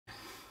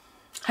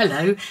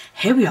Hello,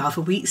 here we are for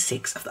week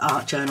 6 of the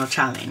Art Journal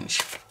Challenge.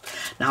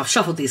 Now I've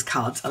shuffled these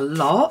cards a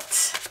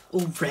lot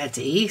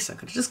already, so I'm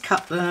going to just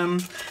cut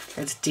them. I'm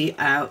going to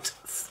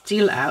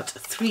deal out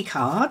 3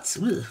 cards.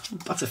 Ooh,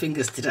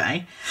 butterfingers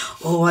today.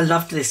 Oh, I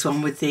loved this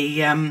one with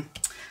the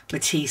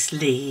Matisse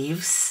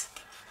leaves.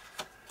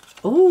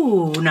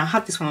 Oh, now I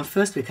had this one on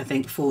first week, I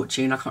think,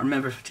 Fortune. I can't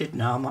remember if I did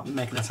now. I might be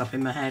making that up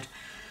in my head.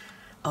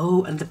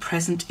 Oh, and the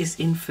present is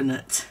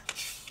infinite.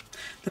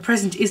 The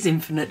present is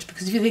infinite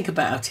because if you think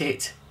about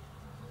it,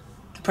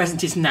 the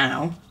present is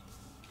now.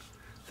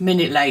 A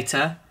minute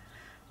later,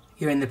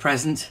 you're in the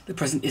present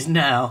is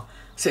now.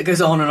 So it goes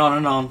on and on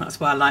and on. That's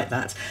why I like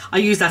that. I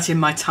use that in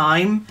my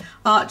Time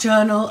art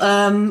journal,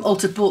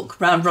 altered book,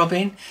 round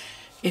robin.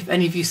 If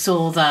any of you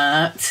saw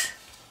that,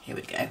 here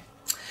we go.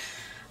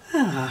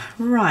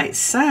 Right,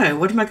 so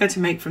what am I going to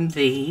make from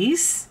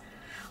these?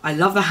 I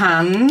love the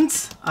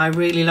hand. I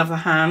really love the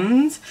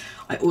hand.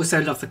 I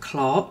also love the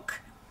clock.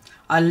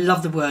 I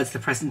love the words, the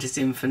present is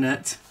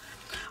infinite.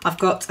 I've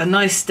got a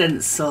nice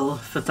stencil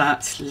for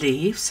that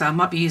leaf, so I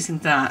might be using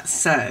that.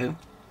 So,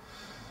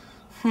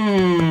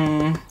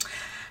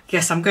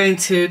 yes, I'm going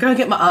to go and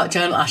get my art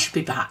journal. I should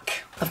be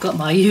back. I've got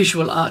my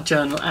usual art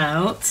journal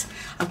out.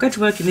 I'm going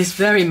to work in this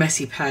very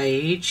messy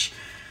page,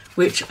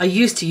 which I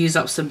used to use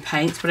up some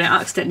paint, but I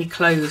accidentally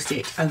closed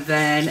it and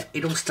then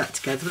it all stuck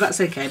together. But that's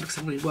okay because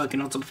I'm going to be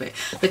working on top of it.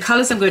 The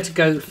colours I'm going to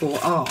go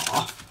for are,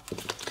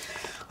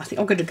 I think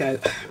I'm going to go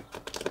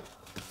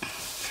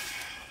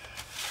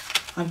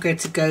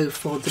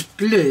for the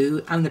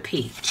blue and the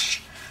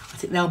peach. I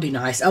think they'll be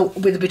nice. Oh,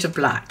 with a bit of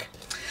black.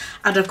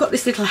 And I've got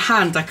this little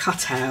hand I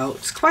cut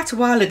out quite a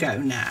while ago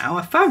now.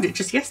 I found it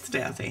just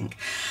yesterday, I think.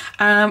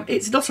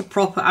 It's not a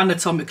proper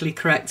anatomically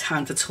correct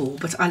hand at all,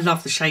 but I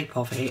love the shape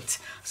of it.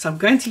 So I'm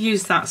going to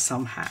use that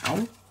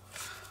somehow.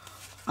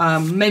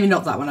 Maybe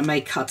not that one, I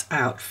may cut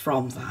out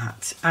from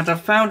that. And I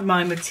found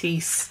my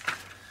Matisse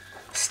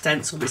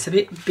stencil. It's a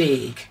bit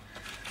big.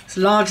 It's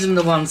larger than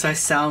the ones I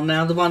sell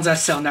now. The ones I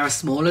sell now are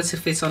smaller to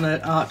fit on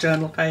an art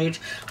journal page,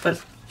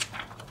 but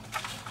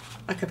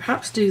I could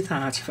perhaps do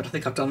that if I don't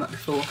think I've done that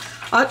before.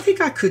 I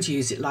think I could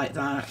use it like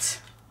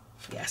that.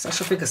 Yes, I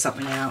shall figure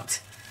something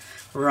out.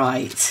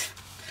 Right,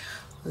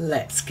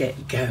 let's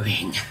get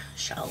going,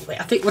 shall we?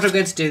 I think what I'm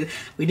going to do,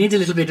 we need a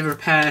little bit of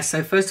repair.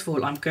 So first of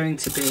all, I'm going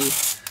to be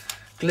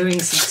gluing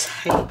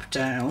some tape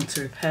down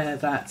to repair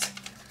that.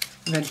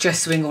 And then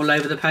gessoing all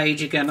over the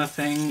page again, I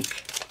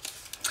think.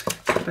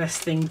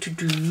 Best thing to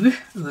do.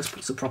 Oh, let's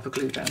put some proper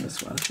glue down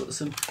as well. Let's put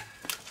some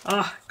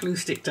glue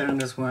stick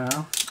down as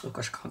well. Oh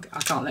gosh, I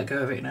can't let go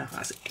of it now.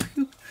 That's it.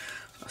 I'm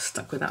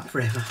stuck with that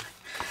forever.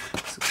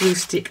 So glue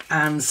stick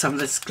and some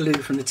of this glue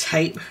from the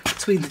tape.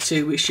 Between the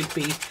two, we should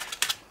be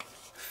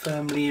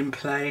firmly in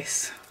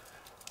place.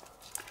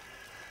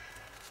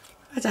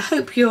 But I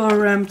hope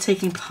you're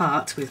taking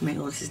part with me.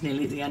 Oh, this is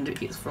nearly the end. It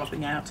keeps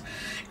flopping out.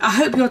 I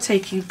hope you're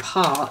taking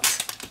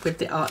part with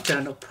the art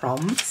journal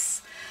prompts.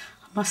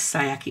 I must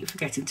say I keep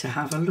forgetting to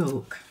have a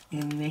look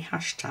in the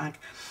hashtag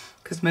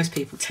because most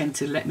people tend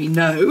to let me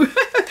know.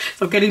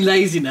 So I'm getting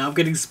lazy now, I'm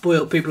getting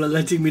spoiled, people are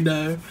letting me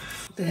know.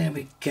 There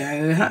we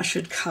go, that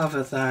should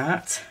cover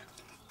that.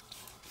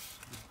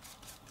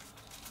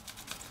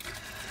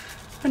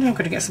 And now I'm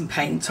going to get some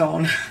paint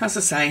on. As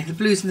I say, the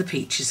blues and the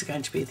peaches are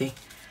going to be the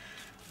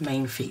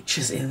main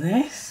features in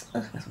this.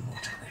 Oh, there's some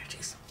water, there it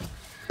is.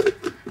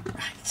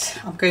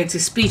 Right, I'm going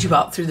to speed you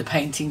up through the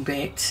painting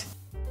bit.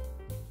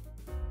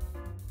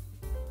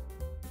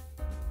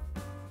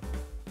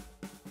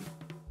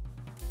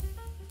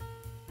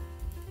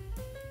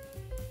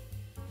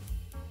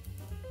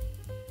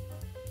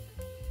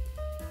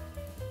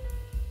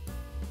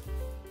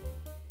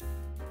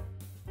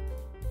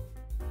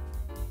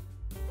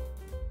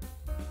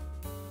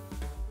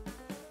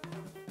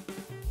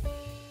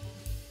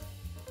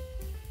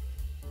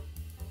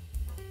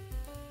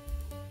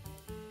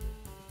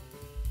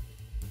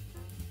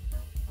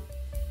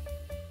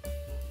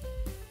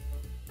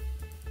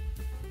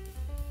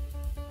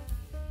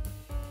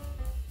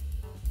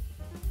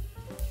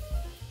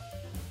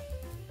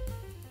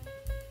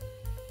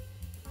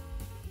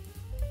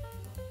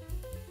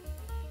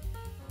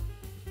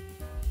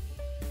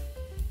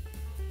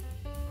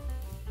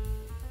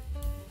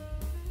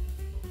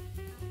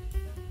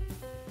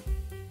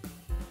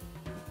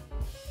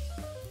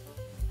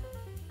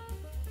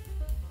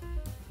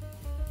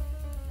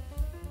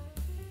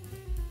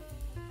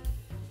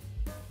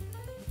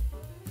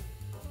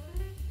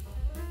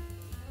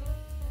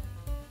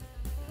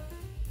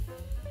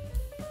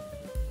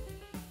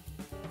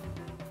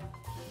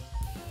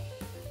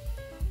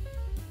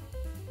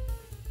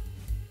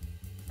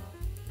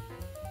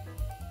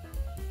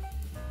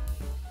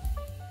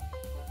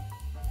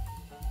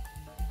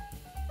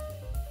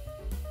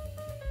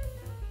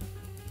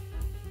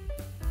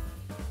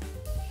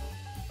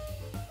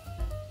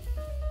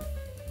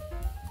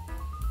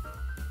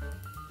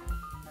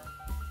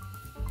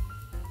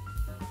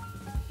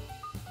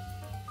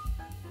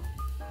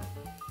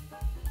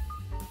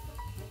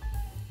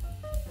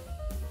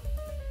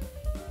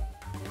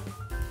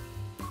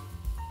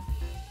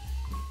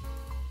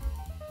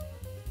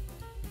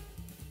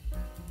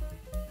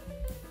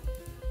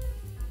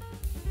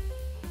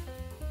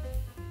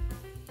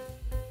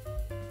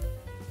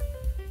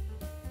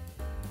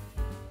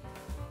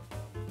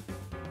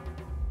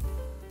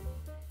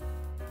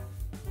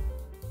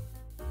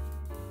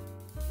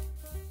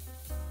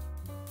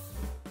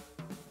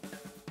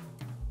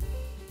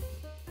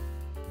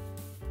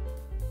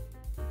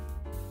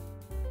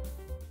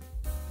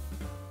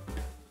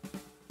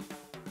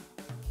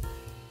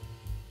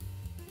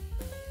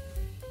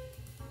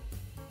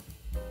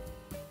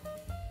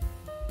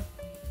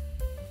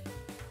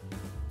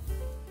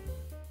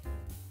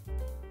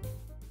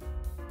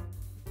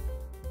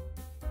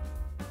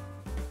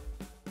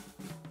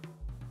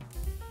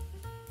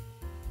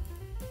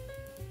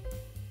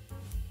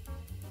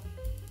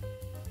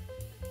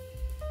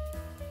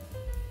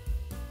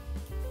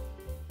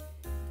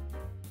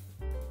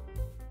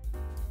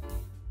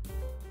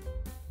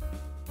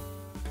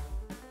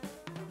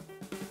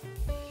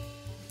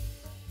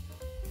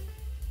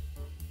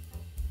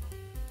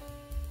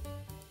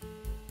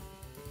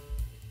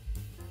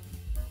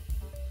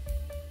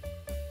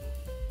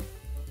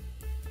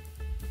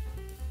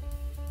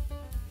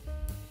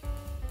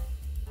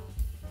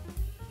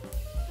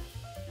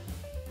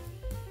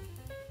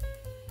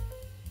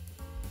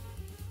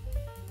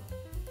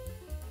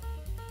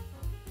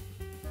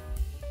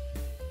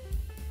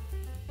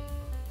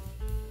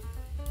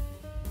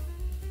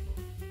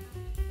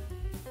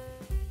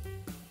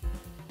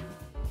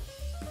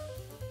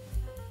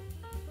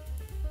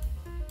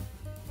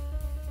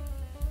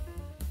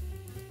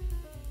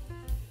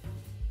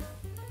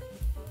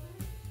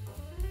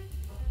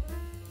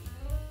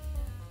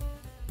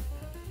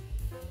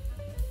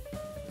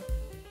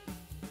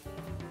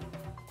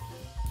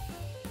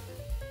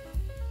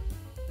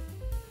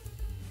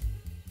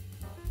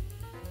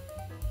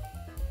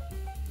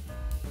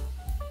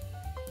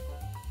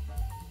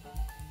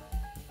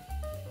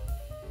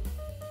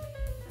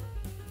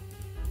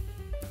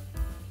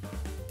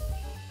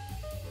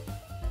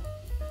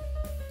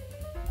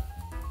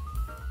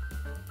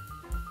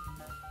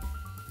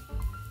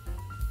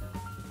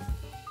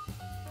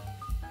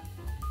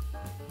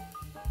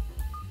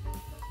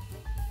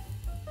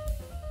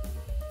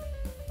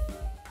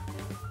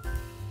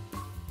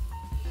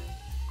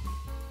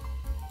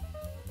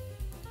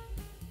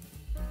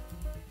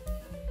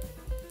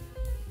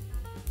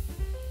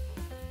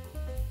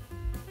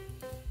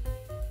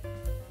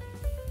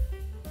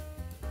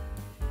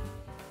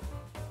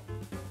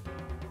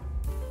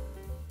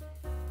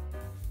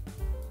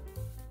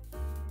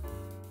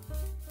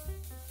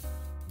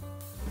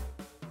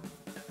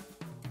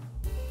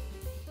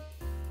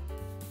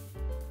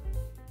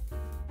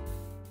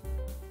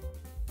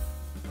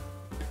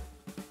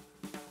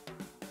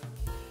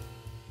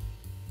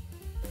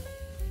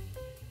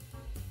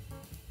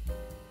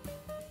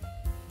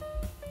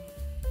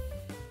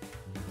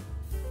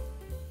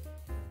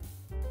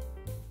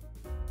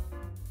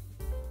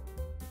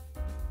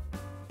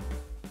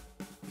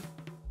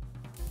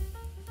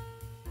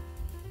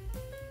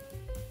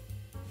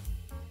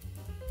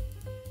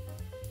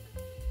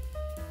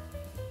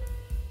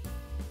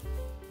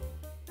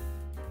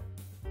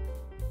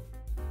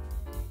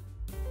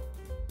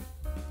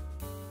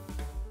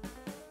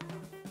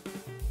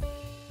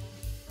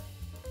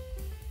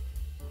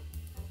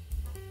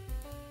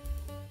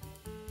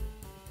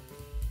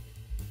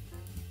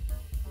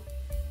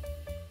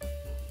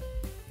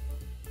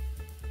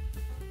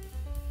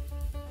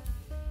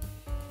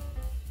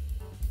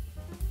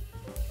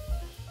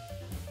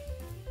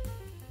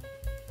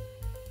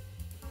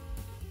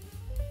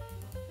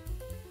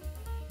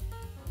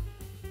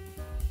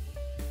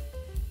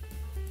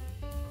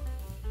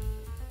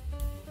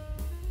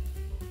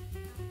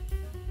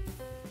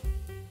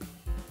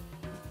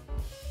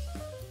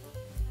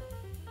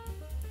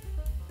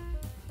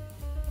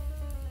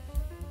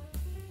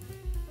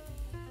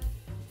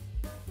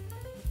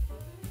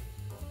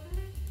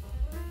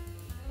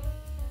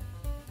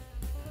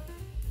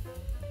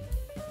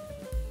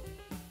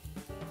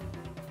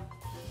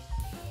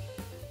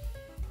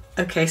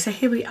 Okay, so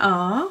here we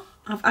are.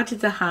 I've added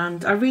the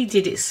hand. I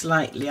redid it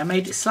slightly. I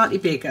made it slightly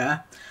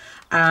bigger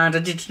and I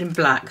did it in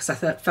black because I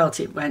felt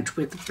it went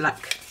with the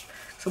black.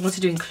 So I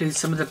wanted to include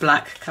some of the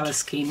black colour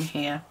scheme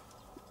here.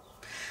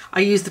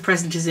 I used the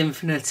Present is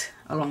Infinite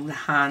along the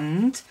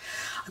hand.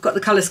 I got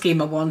the colour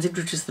scheme I wanted,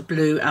 which was the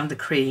blue and the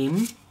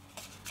cream.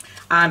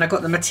 And I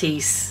got the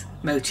Matisse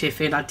motif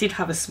in. I did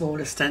have a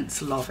smaller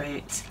stencil of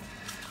it.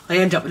 I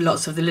end up with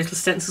lots of the little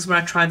stencils when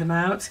I try them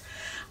out.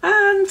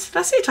 And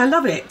that's it, I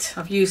love it.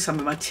 I've used some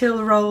of my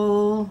till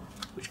roll,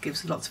 which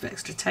gives lots of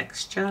extra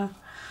texture.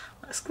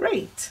 That's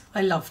great.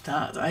 I loved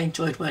that. I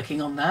enjoyed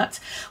working on that.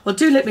 Well,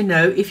 do let me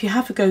know if you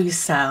have a go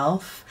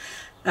yourself.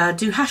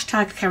 Do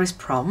hashtag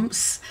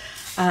karisprompts.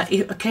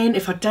 Again,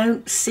 if I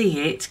don't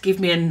see it, give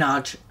me a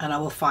nudge and I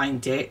will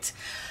find it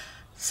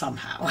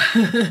somehow.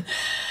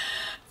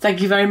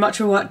 Thank you very much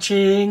for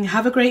watching.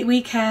 Have a great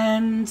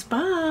weekend.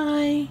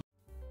 Bye.